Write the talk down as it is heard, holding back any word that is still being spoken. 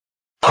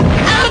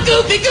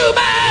goofy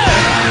goober.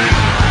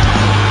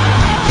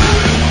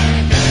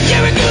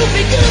 You're a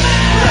goofy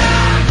goober.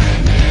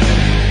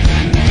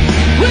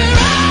 We're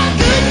all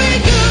goofy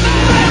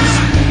goobers.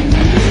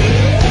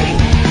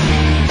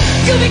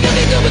 Goofy,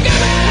 goofy, goober,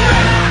 goober.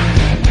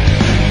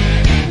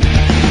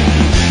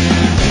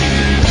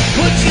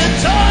 Put your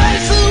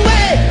toys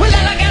away. Well,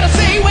 all I gotta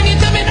say when you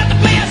tell me not to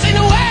play, I say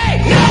no way.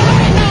 No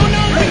way, no,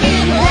 no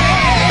freaking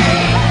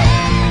way.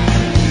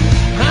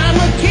 I'm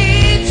a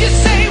kid, you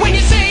say. When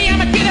you say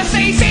I'm a kid, I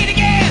say it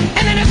again.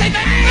 And then I say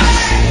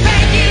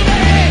thank you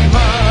very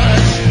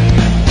much.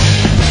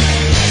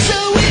 So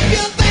if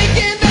you're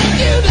thinking that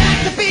you'd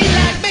like to be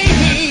like me,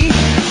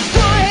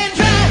 go ahead and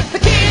try. The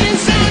kid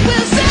inside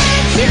will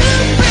set you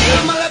free.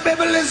 I'm a la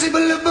baby, lazy,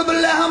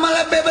 I'm a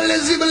la baby,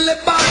 lazy,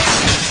 box.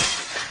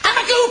 I'm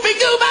a goofy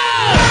goober.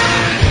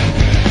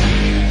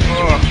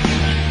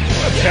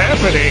 What's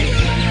happening?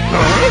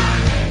 Huh?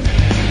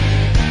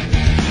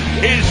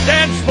 His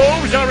dance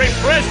moves are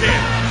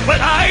impressive, but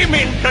I'm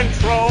in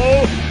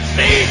control.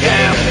 See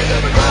him!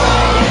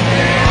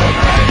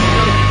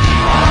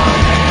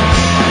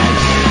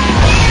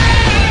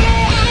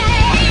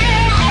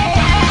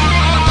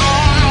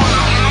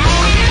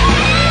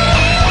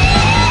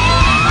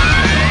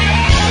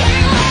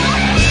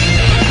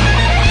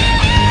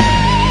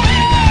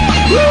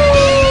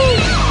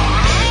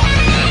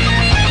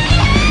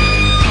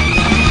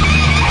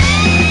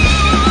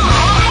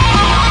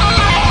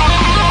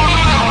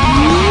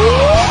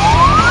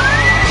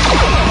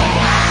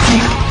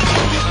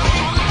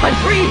 I'm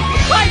free!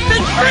 I've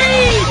been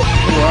freed!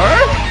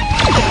 What?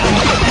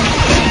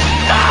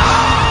 No!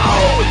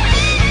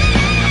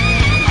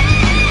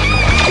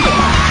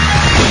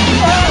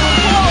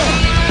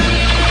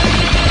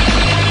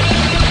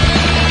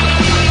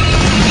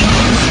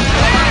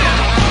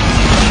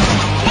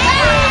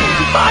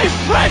 My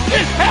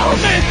precious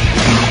helmet!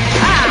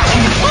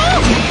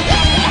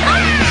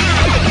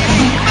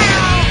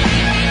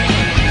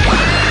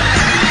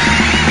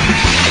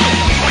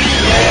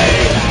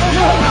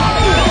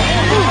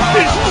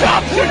 His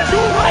chops are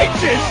too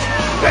righteous!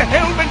 The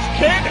helmets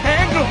can't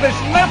handle this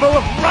level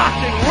of rock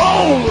and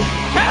roll!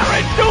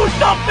 Karen, do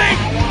something!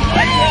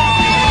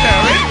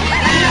 Karen?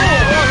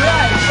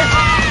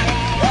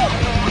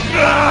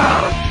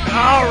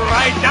 All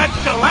right, that's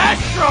the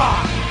last straw!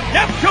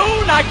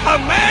 Neptune, I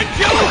command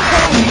you!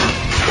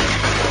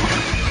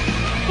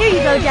 Here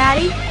you go,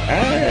 Daddy.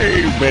 Hey,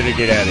 you better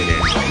get out of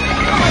here.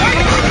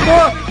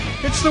 Look,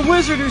 it's the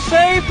wizard who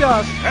saved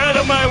us. Out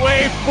of my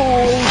way,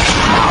 fools!